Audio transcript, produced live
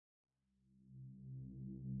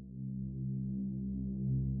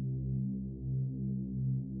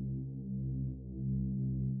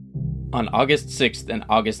On August 6th and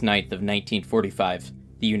August 9th of 1945,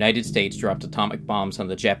 the United States dropped atomic bombs on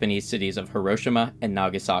the Japanese cities of Hiroshima and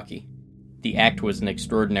Nagasaki. The act was an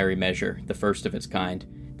extraordinary measure, the first of its kind,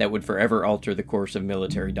 that would forever alter the course of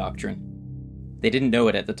military doctrine. They didn't know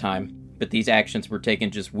it at the time, but these actions were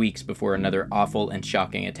taken just weeks before another awful and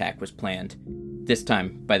shocking attack was planned, this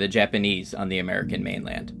time by the Japanese on the American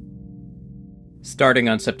mainland. Starting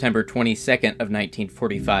on September 22nd of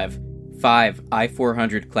 1945, 5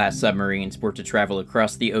 I-400 class submarines were to travel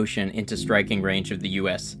across the ocean into striking range of the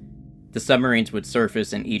U.S. The submarines would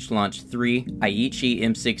surface and each launch 3 Aichi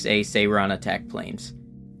M6A Seiran attack planes.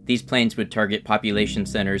 These planes would target population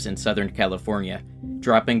centers in Southern California,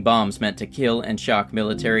 dropping bombs meant to kill and shock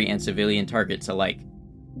military and civilian targets alike.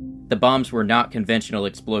 The bombs were not conventional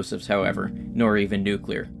explosives, however, nor even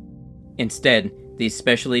nuclear. Instead, these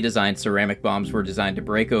specially designed ceramic bombs were designed to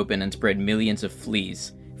break open and spread millions of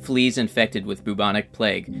fleas infected with bubonic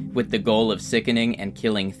plague, with the goal of sickening and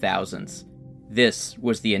killing thousands. This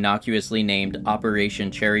was the innocuously named Operation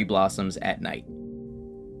Cherry Blossoms at Night.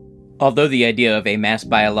 Although the idea of a mass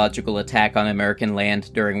biological attack on American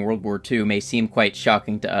land during World War II may seem quite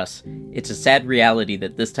shocking to us, it's a sad reality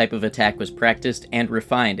that this type of attack was practiced and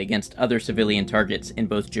refined against other civilian targets in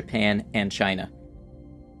both Japan and China.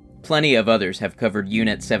 Plenty of others have covered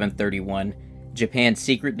Unit 731, Japan's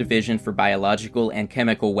secret division for biological and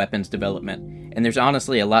chemical weapons development, and there's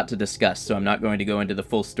honestly a lot to discuss, so I'm not going to go into the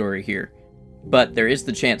full story here. But there is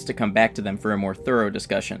the chance to come back to them for a more thorough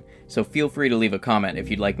discussion, so feel free to leave a comment if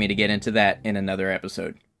you'd like me to get into that in another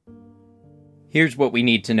episode. Here's what we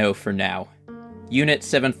need to know for now. Unit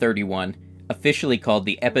 731, officially called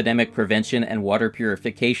the Epidemic Prevention and Water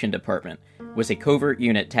Purification Department, was a covert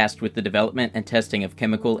unit tasked with the development and testing of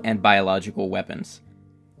chemical and biological weapons.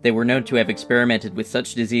 They were known to have experimented with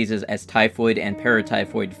such diseases as typhoid and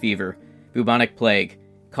paratyphoid fever, bubonic plague,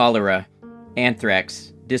 cholera,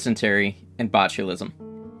 anthrax, dysentery, and botulism.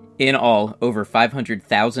 In all, over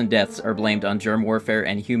 500,000 deaths are blamed on germ warfare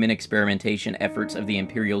and human experimentation efforts of the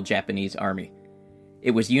Imperial Japanese Army. It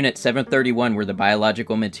was Unit 731 where the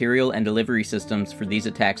biological material and delivery systems for these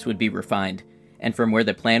attacks would be refined, and from where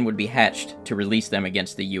the plan would be hatched to release them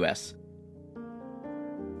against the U.S.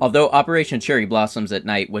 Although Operation Cherry Blossoms at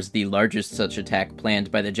Night was the largest such attack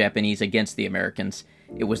planned by the Japanese against the Americans,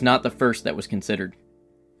 it was not the first that was considered.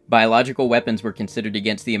 Biological weapons were considered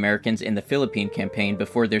against the Americans in the Philippine campaign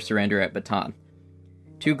before their surrender at Bataan.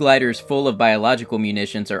 2 gliders full of biological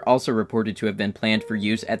munitions are also reported to have been planned for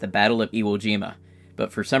use at the Battle of Iwo Jima,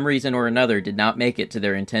 but for some reason or another did not make it to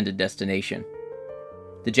their intended destination.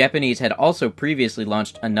 The Japanese had also previously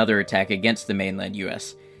launched another attack against the mainland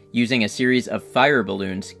U.S., using a series of fire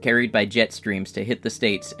balloons carried by jet streams to hit the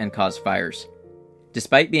states and cause fires.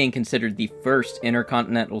 Despite being considered the first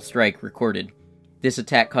intercontinental strike recorded, this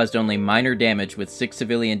attack caused only minor damage with 6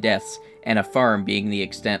 civilian deaths and a farm being the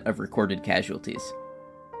extent of recorded casualties.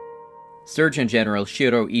 Surgeon General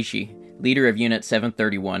Shiro Ishii, leader of Unit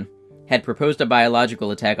 731, had proposed a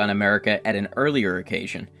biological attack on America at an earlier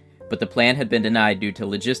occasion, but the plan had been denied due to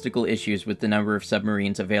logistical issues with the number of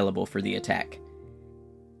submarines available for the attack.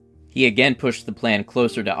 He again pushed the plan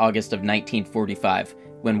closer to August of 1945,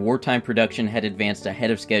 when wartime production had advanced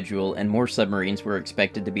ahead of schedule and more submarines were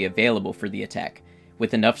expected to be available for the attack,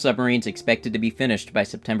 with enough submarines expected to be finished by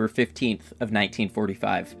September 15th of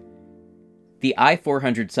 1945. The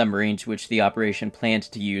I-400 submarines which the operation planned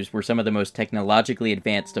to use were some of the most technologically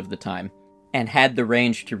advanced of the time, and had the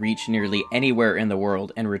range to reach nearly anywhere in the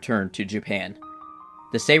world and return to Japan.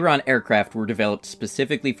 The Seiran aircraft were developed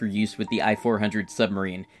specifically for use with the I-400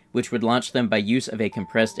 submarine, which would launch them by use of a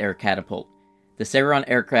compressed air catapult. The Seiran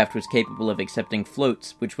aircraft was capable of accepting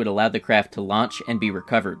floats, which would allow the craft to launch and be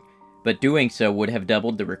recovered, but doing so would have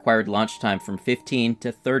doubled the required launch time from 15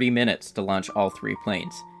 to 30 minutes to launch all 3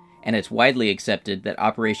 planes, and it's widely accepted that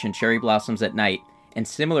Operation Cherry Blossoms at Night and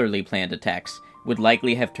similarly planned attacks would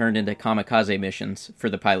likely have turned into kamikaze missions for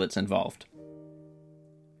the pilots involved.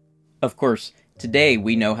 Of course, today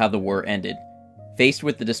we know how the war ended. Faced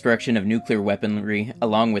with the destruction of nuclear weaponry,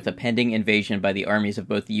 along with a pending invasion by the armies of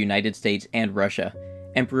both the United States and Russia,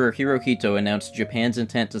 Emperor Hirohito announced Japan's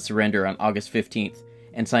intent to surrender on August 15th,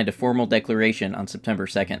 and signed a formal declaration on September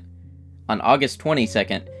 2nd. On August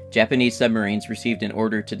 22nd, Japanese submarines received an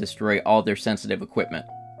order to destroy all their sensitive equipment.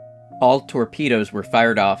 All torpedoes were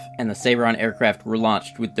fired off, and the Seiran aircraft were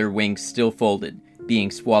launched with their wings still folded,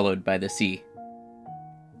 being swallowed by the sea.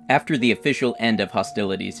 After the official end of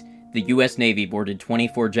hostilities, the U.S. Navy boarded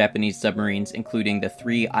 24 Japanese submarines, including the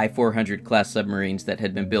 3 I-400 class submarines that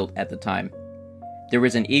had been built at the time. There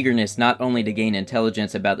was an eagerness not only to gain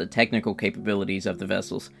intelligence about the technical capabilities of the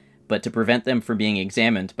vessels, but to prevent them from being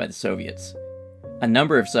examined by the Soviets. A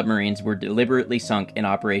number of submarines were deliberately sunk in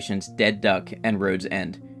Operations Dead Duck and Road's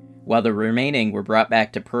End, while the remaining were brought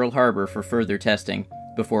back to Pearl Harbor for further testing,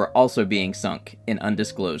 before also being sunk in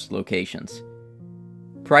undisclosed locations.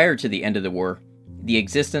 Prior to the end of the war, the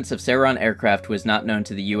existence of Saran aircraft was not known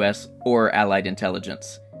to the US or Allied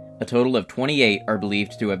intelligence. A total of 28 are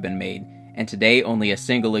believed to have been made, and today only a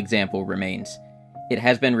single example remains. It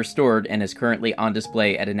has been restored and is currently on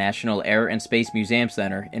display at a National Air and Space Museum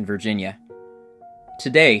Center in Virginia.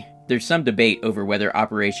 Today, there's some debate over whether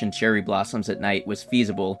Operation Cherry Blossoms at Night was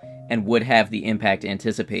feasible and would have the impact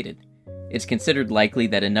anticipated. It's considered likely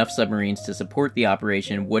that enough submarines to support the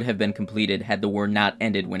operation would have been completed had the war not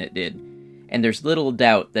ended when it did, and there's little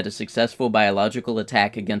doubt that a successful biological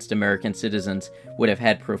attack against American citizens would have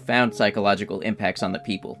had profound psychological impacts on the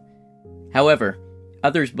people. However,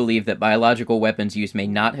 others believe that biological weapons use may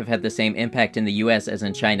not have had the same impact in the US as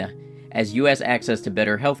in China, as US access to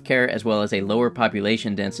better healthcare as well as a lower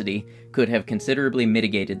population density could have considerably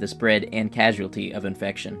mitigated the spread and casualty of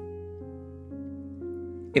infection.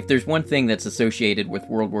 If there's one thing that's associated with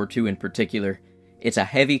World War II in particular, it's a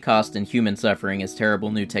heavy cost and human suffering as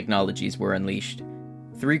terrible new technologies were unleashed.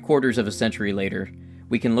 3/4 of a century later,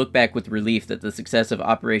 we can look back with relief that the success of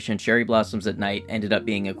Operation Cherry Blossoms at Night ended up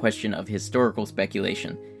being a question of historical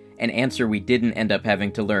speculation, an answer we didn't end up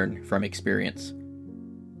having to learn from experience.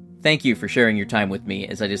 Thank you for sharing your time with me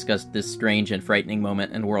as I discussed this strange and frightening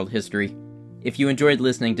moment in world history. If you enjoyed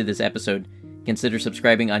listening to this episode, consider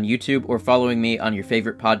subscribing on YouTube or following me on your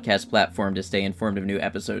favorite podcast platform to stay informed of new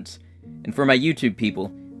episodes. And for my YouTube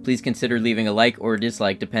people, please consider leaving a like or a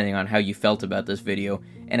dislike depending on how you felt about this video,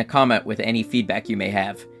 and a comment with any feedback you may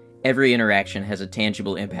have. Every interaction has a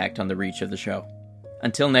tangible impact on the reach of the show.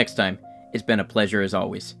 Until next time, it's been a pleasure as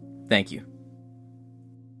always. Thank you.